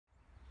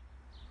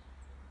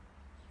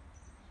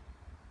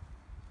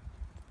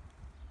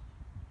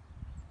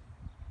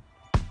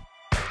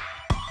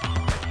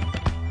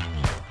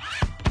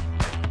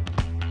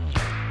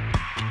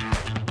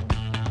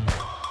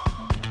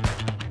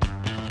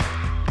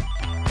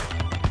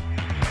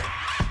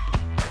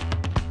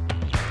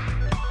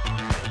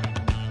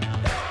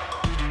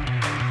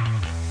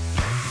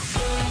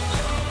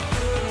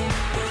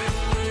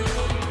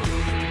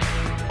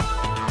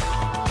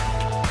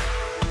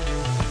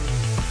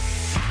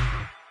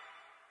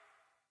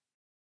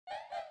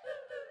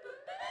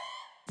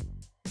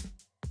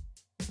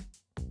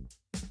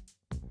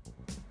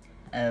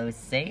Oh,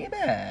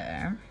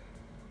 Saber.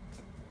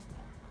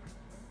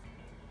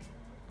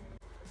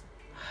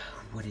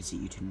 What is it,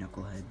 you two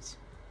knuckleheads?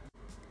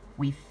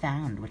 We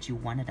found what you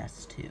wanted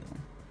us to.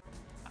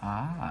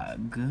 Ah,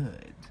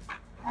 good.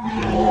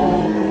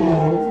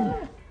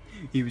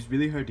 He was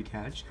really hard to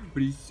catch,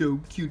 but he's so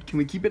cute. Can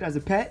we keep it as a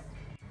pet?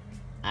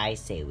 I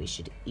say we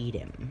should eat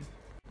him.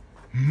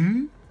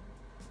 Hmm?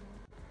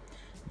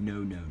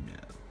 No.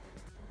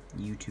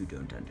 You two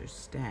don't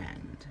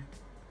understand.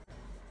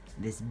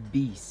 This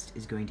beast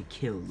is going to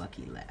kill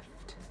Lucky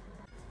Left.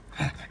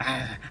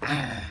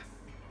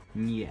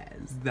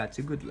 Yes, that's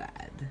a good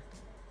lad.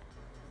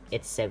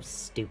 It's so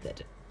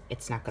stupid.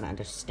 It's not gonna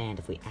understand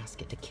if we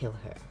ask it to kill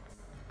her.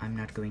 I'm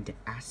not going to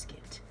ask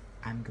it.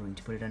 I'm going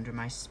to put it under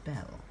my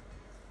spell.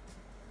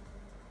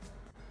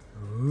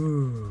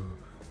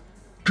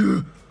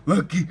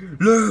 Lucky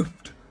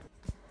Left!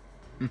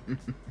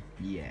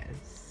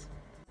 Yes.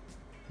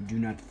 Do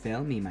not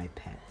fail me, my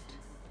pet.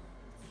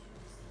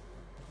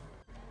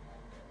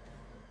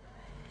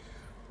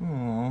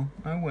 Oh,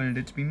 I wanted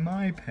it to be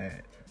my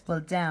pet.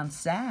 Well, down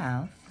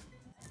south.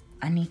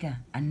 Anika,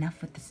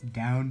 enough with this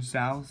Down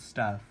south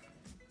stuff.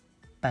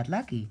 but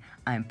Lucky,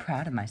 I'm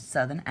proud of my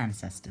southern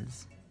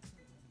ancestors.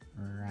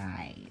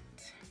 Right.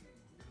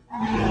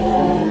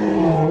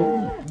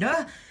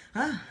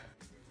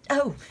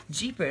 Oh,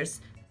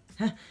 jeepers.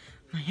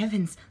 My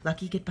heavens,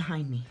 Lucky, get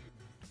behind me.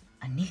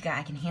 Anika,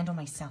 I can handle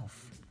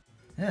myself.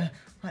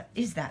 What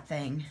is that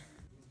thing?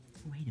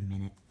 Wait a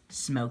minute.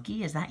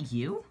 Smokey, is that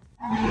you?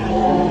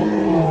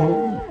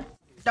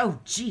 Oh,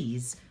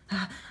 jeez.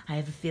 I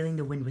have a feeling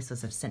the wind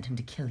whistles have sent him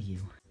to kill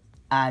you.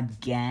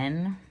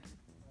 Again?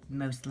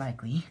 Most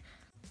likely.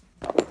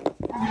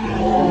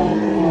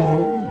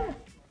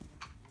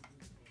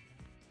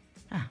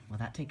 Well,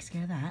 that takes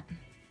care of that.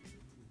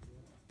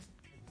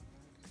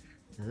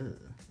 Ugh.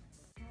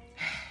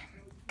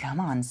 Come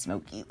on,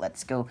 Smokey.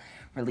 Let's go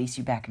release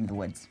you back into the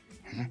woods.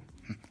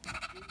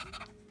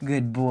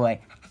 Good boy.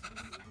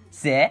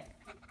 Sit.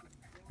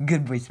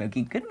 Good boy,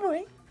 Smokey. Good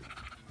boy.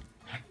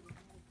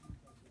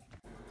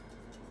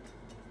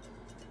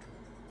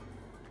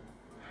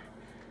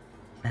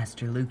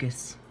 Master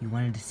Lucas, you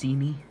wanted to see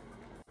me?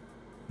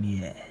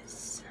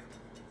 Yes.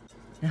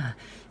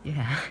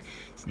 Yeah.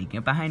 Sneaking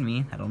up behind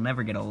me. That'll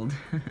never get old.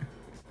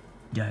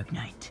 Dark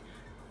Knight,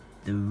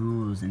 the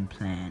rules and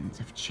plans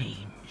have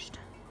changed.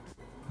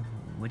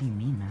 What do you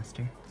mean,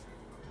 Master?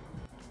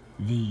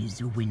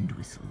 These wind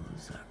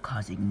whistles are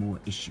causing more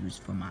issues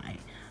for my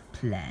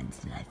plans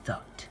than I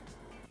thought.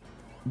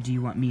 Do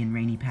you want me and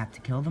Rainy Path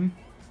to kill them?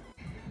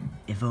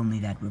 If only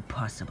that were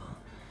possible.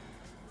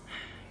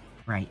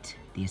 Right,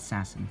 the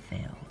assassin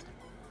failed.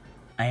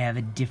 I have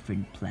a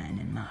different plan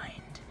in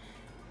mind,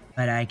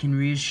 but I can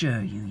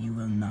reassure you, you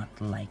will not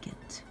like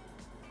it.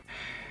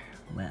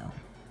 Well,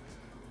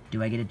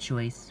 do I get a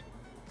choice?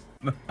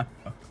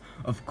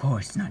 Of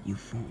course not, you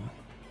fool.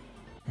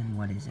 Then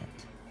what is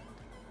it?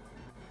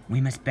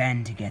 We must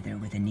band together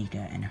with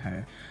Anika and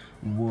her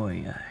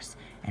warriors,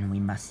 and we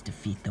must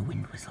defeat the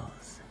wind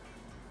whistles.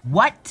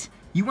 What?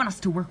 You want us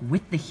to work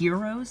with the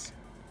heroes?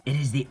 It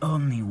is the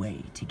only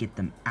way to get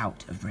them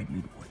out of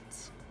Redwood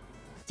Woods.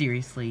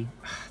 Seriously?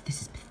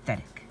 This is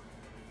pathetic.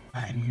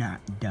 I'm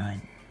not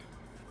done.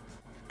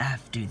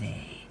 After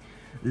they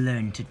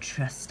learn to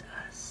trust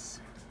us,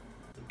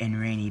 and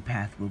Rainy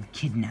Path will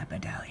kidnap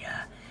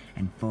Adalia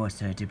and force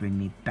her to bring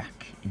me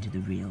back into the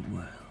real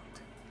world.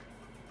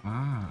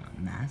 Ah,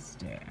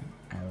 Master,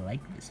 I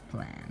like this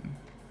plan.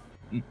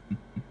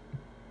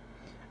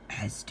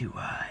 As do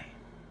I.